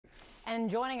And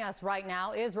joining us right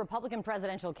now is Republican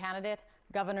presidential candidate,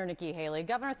 Governor Nikki Haley.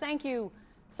 Governor, thank you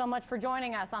so much for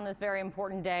joining us on this very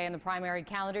important day in the primary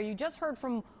calendar. You just heard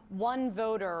from one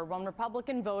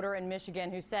Republican voter in Michigan,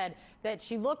 who said that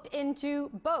she looked into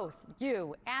both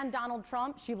you and Donald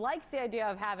Trump. She likes the idea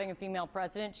of having a female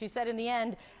president. She said in the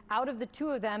end, out of the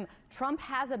two of them, Trump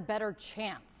has a better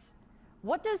chance.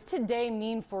 What does today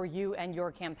mean for you and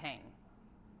your campaign?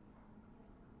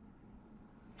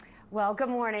 Well, good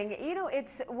morning. You know,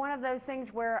 it's one of those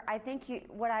things where I think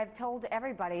what I've told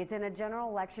everybody is in a general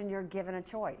election, you're given a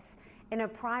choice. In a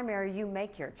primary, you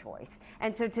make your choice.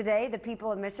 And so today, the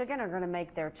people of Michigan are going to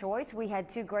make their choice. We had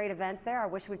two great events there. I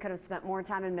wish we could have spent more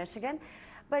time in Michigan.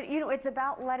 But, you know, it's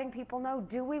about letting people know,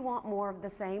 do we want more of the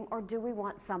same or do we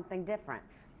want something different?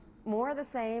 More of the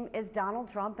same is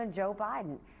Donald Trump and Joe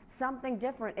Biden. Something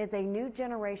different is a new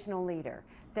generational leader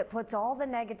that puts all the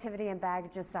negativity and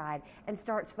baggage aside and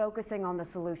starts focusing on the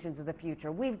solutions of the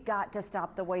future. We've got to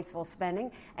stop the wasteful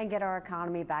spending and get our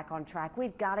economy back on track.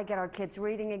 We've got to get our kids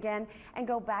reading again and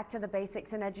go back to the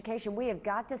basics in education. We have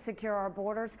got to secure our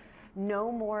borders.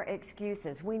 No more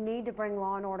excuses. We need to bring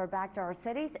law and order back to our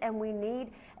cities, and we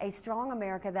need a strong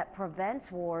America that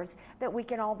prevents wars that we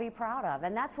can all be proud of.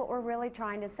 And that's what we're really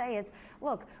trying to say is,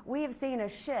 look, we have seen a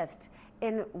shift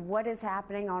in what is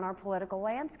happening on our political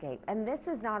landscape. And this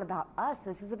is not about us.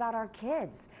 This is about our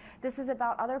kids. This is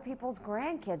about other people's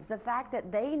grandkids. The fact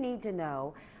that they need to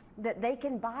know that they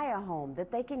can buy a home,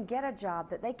 that they can get a job,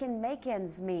 that they can make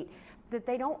ends meet, that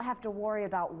they don't have to worry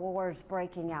about wars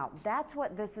breaking out. That's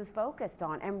what this is focused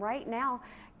on. And right now,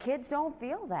 kids don't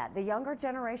feel that. The younger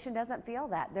generation doesn't feel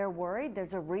that. They're worried.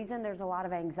 There's a reason there's a lot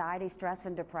of anxiety, stress,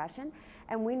 and depression.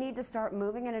 And we need to start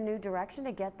moving in a new direction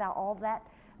to get all that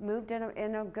moved in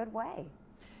a good way.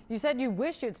 You said you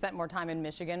wished you'd spent more time in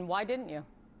Michigan. Why didn't you?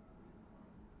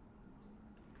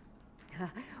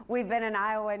 We've been in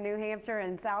Iowa, New Hampshire,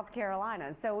 and South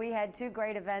Carolina. So we had two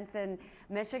great events in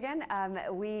Michigan.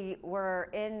 We were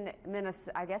in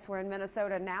Minnesota. I guess we're in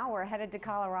Minnesota now. We're headed to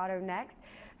Colorado next.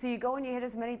 So you go and you hit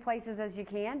as many places as you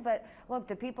can. But look,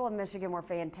 the people of Michigan were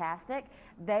fantastic.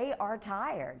 They are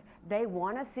tired. They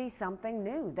want to see something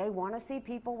new. They want to see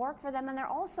people work for them. And they're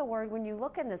also worried when you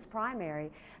look in this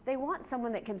primary, they want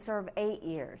someone that can serve 8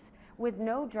 years with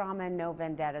no drama and no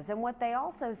vendettas. And what they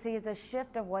also see is a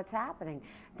shift of what's happening.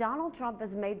 Donald Trump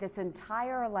has made this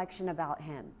entire election about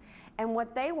him. And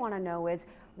what they want to know is,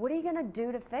 what are you going to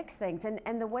do to fix things?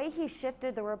 And the way he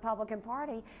shifted the Republican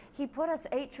Party, he put us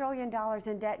 $8 trillion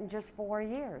in debt in just 4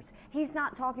 years. He's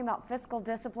not talking about fiscal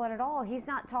discipline at all. He's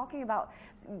not talking about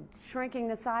shrinking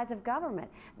the size of government.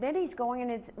 Then he's going,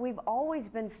 and we've always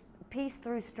been peace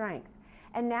through strength.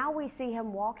 And now we see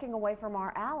him walking away from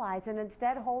our allies and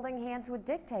instead holding hands with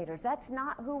dictators. That's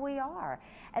not who we are.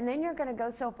 And then you're going to go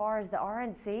so far as the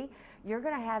RNC. You're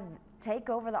going to take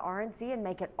over the RNC and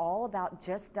make it all about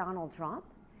just Donald Trump.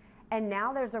 And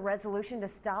now there's a resolution to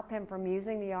stop him from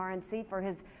using the RNC for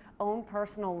his own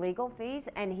personal legal fees,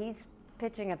 and he's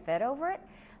pitching a fit over it.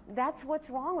 That's what's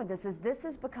wrong with this, is this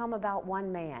has become about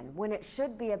one man when it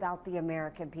should be about the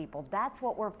American people. That's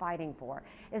what we're fighting for,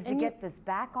 is to get this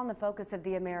back on the focus of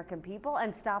the American people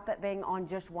and stop it being on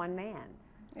just one man.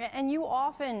 And you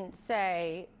often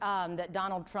say that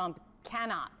Donald Trump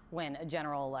cannot win a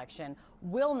general election,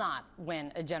 will not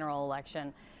win a general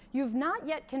election. You've not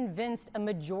yet convinced a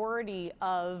majority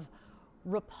of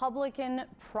Republican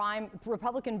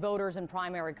voters in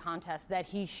primary contests that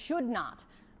he should not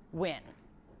win.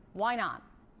 Why not?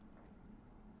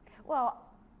 Well,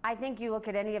 I think you look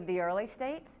at any of the early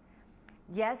states.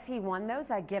 Yes, he won those.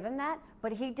 I give him that.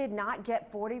 But he did not get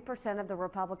 40% of the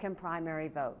Republican primary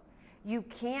vote. You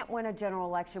can't win a general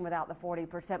election without the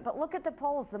 40%. But look at the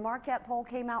polls. The Marquette poll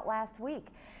came out last week.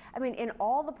 I mean, in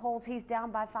all the polls, he's down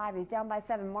by 5. He's down by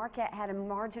 7. Marquette had a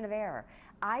margin of error.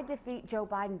 I defeat Joe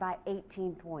Biden by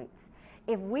 18 points.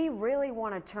 If we really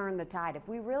want to turn the tide, if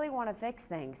we really want to fix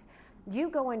things, you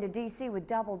go into D.C. with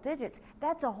double digits.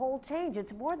 That's a whole change.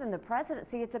 It's more than the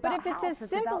presidency. It's about House. But if it's as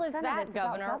simple as that,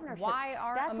 Governor, why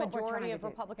aren't a majority of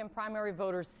Republican primary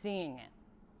voters seeing it?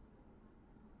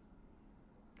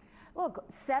 Look,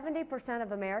 70%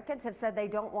 of Americans have said they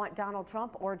don't want Donald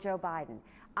Trump or Joe Biden.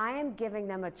 I am giving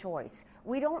them a choice.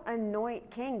 We don't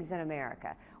anoint kings in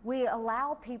America. We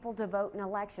allow people to vote in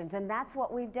elections, and that's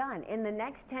what we've done. In the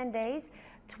next 10 days,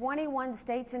 21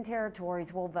 states and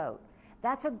territories will vote.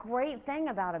 That's a great thing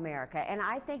about America, and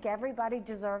I think everybody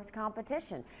deserves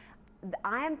competition.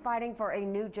 I am fighting for a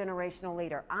new generational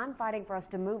leader. I'm fighting for us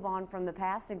to move on from the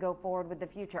past and go forward with the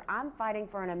future. I'm fighting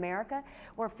for an America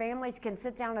where families can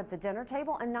sit down at the dinner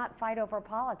table and not fight over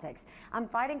politics. I'm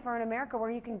fighting for an America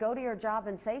where you can go to your job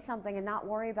and say something and not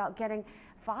worry about getting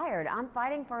fired. I'm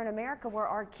fighting for an America where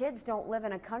our kids don't live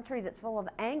in a country that's full of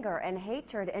anger and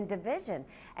hatred and division,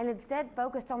 and instead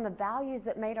focus on the values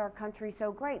that made our country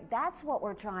so great. That's what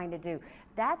we're trying to do.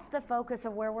 That's the focus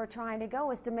of where we're trying to go,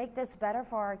 is to make this better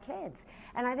for our kids.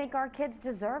 And I think our kids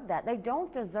deserve that. They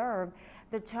don't deserve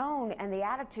the tone and the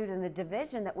attitude and the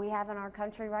division that we have in our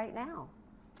country right now.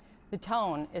 The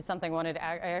tone is something I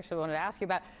actually wanted to ask you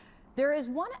about. There is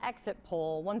one exit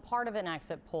poll, one part of an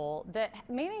exit poll that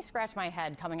made me scratch my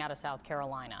head coming out of South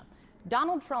Carolina.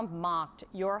 Donald Trump mocked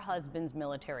your husband's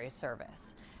military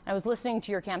service. I was listening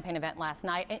to your campaign event last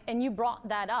night, and you brought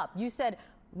that up. You said,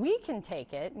 we can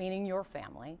take it, meaning your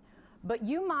family, but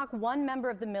you mock one member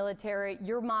of the military,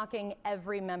 you're mocking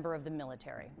every member of the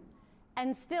military.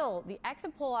 And still, the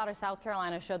exit poll out of South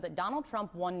Carolina showed that Donald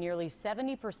Trump won nearly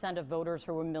 70% of voters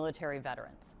who were military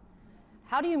veterans.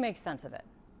 How do you make sense of it?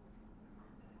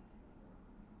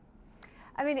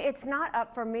 I mean, it's not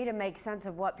up for me to make sense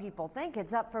of what people think.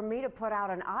 It's up for me to put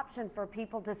out an option for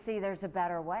people to see there's a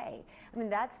better way. I mean,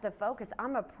 that's the focus.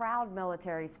 I'm a proud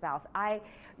military spouse.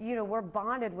 We're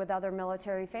bonded with other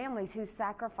military families who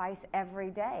sacrifice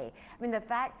every day. I mean, the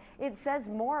fact, it says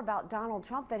more about Donald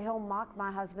Trump that he'll mock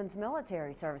my husband's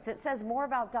military service. It says more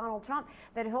about Donald Trump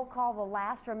that he'll call the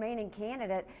last remaining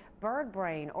candidate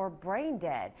birdbrain or brain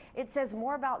dead. It says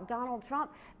more about Donald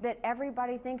Trump that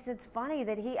everybody thinks it's funny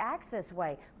that he acts this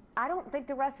way. I don't think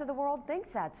the rest of the world thinks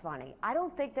that's funny. I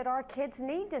don't think that our kids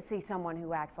need to see someone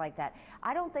who acts like that.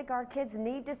 I don't think our kids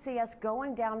need to see us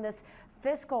going down this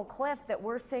fiscal cliff that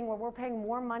we're seeing, where we're paying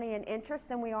more money in interest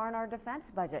than we are in our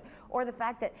defense budget. Or the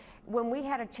fact that when we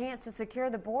had a chance to secure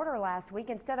the border last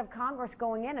week, instead of Congress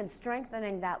going in and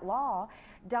strengthening that law,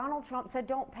 Donald Trump said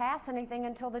don't pass anything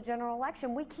until the general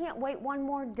election. We can't wait one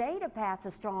more day to pass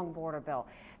a strong border bill.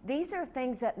 These are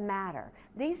things that matter.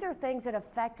 These are things that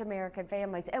affect American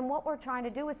families. And what we're trying to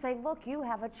do is say, look, you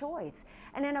have a choice.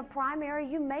 And in a primary,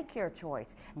 you make your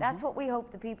choice. That's what we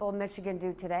hope the people of Michigan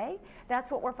do today.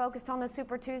 That's what we're focused on the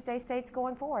Super Tuesday states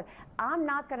going forward. I'm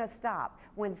not going to stop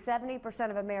when 70%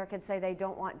 of Americans say they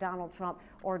don't want Donald Trump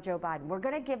or Joe Biden. We're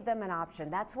going to give them an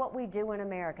option. That's what we do in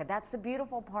America. That's the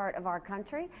beautiful part of our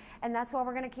country, and that's why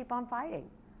we're going to keep on fighting.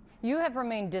 You have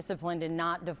remained disciplined in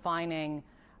not defining,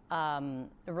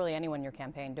 really anyone in your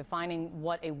campaign, defining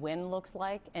what a win looks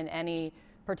like in any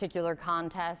particular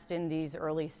contest in these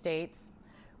early states.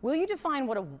 Will you define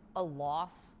what a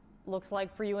loss looks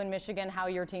like for you in Michigan, how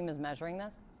your team is measuring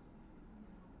this?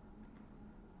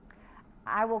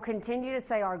 I will continue to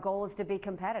say our goal is to be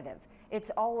competitive.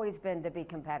 It's always been to be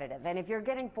competitive. And if you're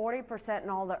getting 40% in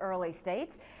all the early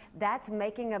states, that's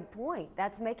making a point.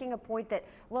 That's making a point that,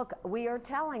 look, we are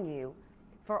telling you,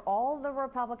 for all the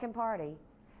Republican Party,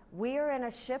 we are in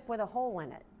a ship with a hole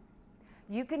in it.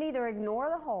 You can either ignore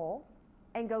the hole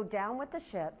and go down with the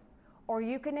ship, or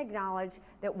you can acknowledge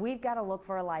that we've got to look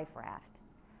for a life raft.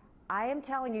 I am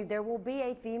telling you, there will be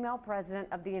a female president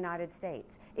of the United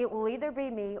States. It will either be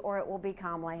me or it will be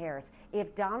Kamala Harris.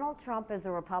 If Donald Trump is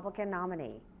the Republican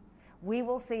nominee, we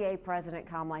will see a President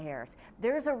Kamala Harris.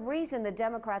 There's a reason the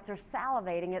Democrats are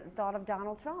salivating at the thought of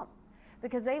Donald Trump,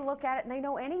 because they look at it and they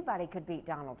know anybody could beat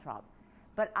Donald Trump.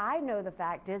 But I know the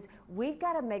fact is we've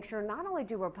got to make sure not only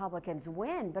do Republicans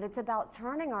win, but it's about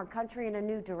turning our country in a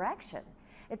new direction.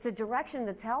 It's a direction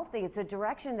that's healthy. It's a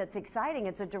direction that's exciting.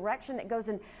 It's a direction that goes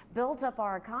and builds up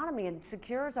our economy and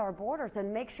secures our borders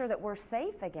and makes sure that we're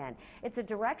safe again. It's a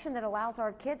direction that allows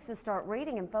our kids to start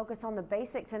reading and focus on the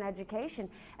basics in education,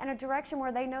 and a direction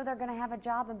where they know they're going to have a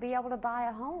job and be able to buy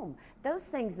a home. Those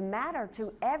things matter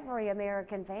to every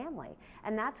American family,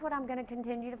 and that's what I'm going to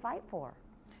continue to fight for.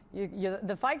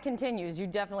 The fight continues. You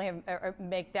definitely have,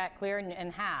 make that clear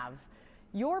and have.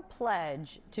 Your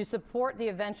pledge to support the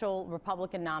eventual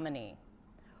Republican nominee,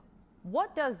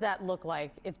 what does that look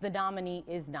like if the nominee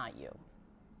is not you?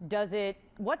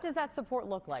 What does that support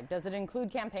look like? Does it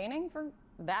include campaigning for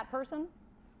that person?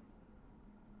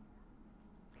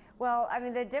 Well, I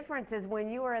mean, the difference is when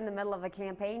you are in the middle of a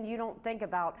campaign, you don't think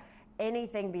about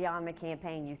anything beyond the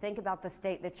campaign. You think about the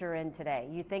state that you're in today.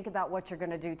 You think about what you're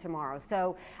going to do tomorrow.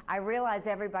 So I realize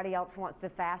everybody else wants to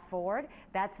fast forward.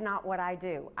 That's not what I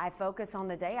do. I focus on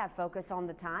the day. I focus on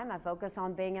the time. I focus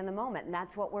on being in the moment. And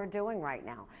that's what we're doing right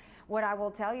now. What I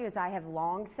will tell you is I have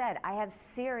long said I have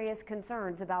serious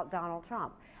concerns about Donald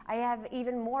Trump. I have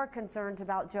even more concerns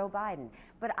about Joe Biden,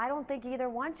 but I don't think either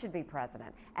one should be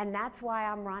president, and that's why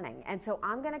I'm running. And so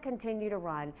I'm going to continue to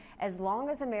run as long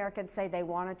as Americans say they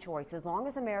want a choice, as long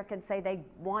as Americans say they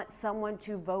want someone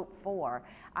to vote for.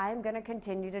 I'm going to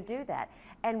continue to do that.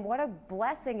 And what a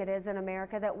blessing it is in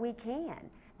America that we can.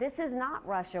 This is not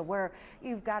Russia where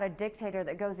you've got a dictator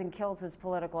that goes and kills his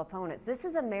political opponents. This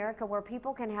is America where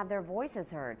people can have their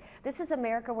voices heard. This is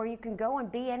America where you can go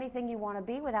and be anything you want to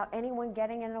be without anyone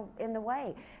getting in the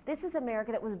way. This is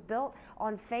America that was built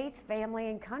on faith, family,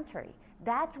 and country.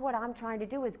 That's what I'm trying to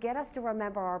do, is get us to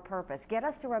remember our purpose, get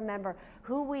us to remember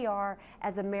who we are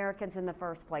as Americans in the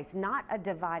first place. Not a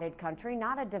divided country,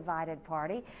 not a divided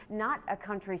party, not a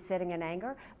country sitting in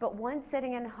anger, but one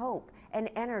sitting in hope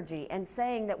and energy and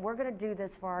saying that we're going to do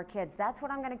this for our kids. That's what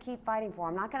I'm going to keep fighting for.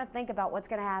 I'm not going to think about what's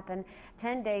going to happen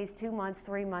 10 days, 2 months,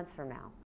 3 months from now.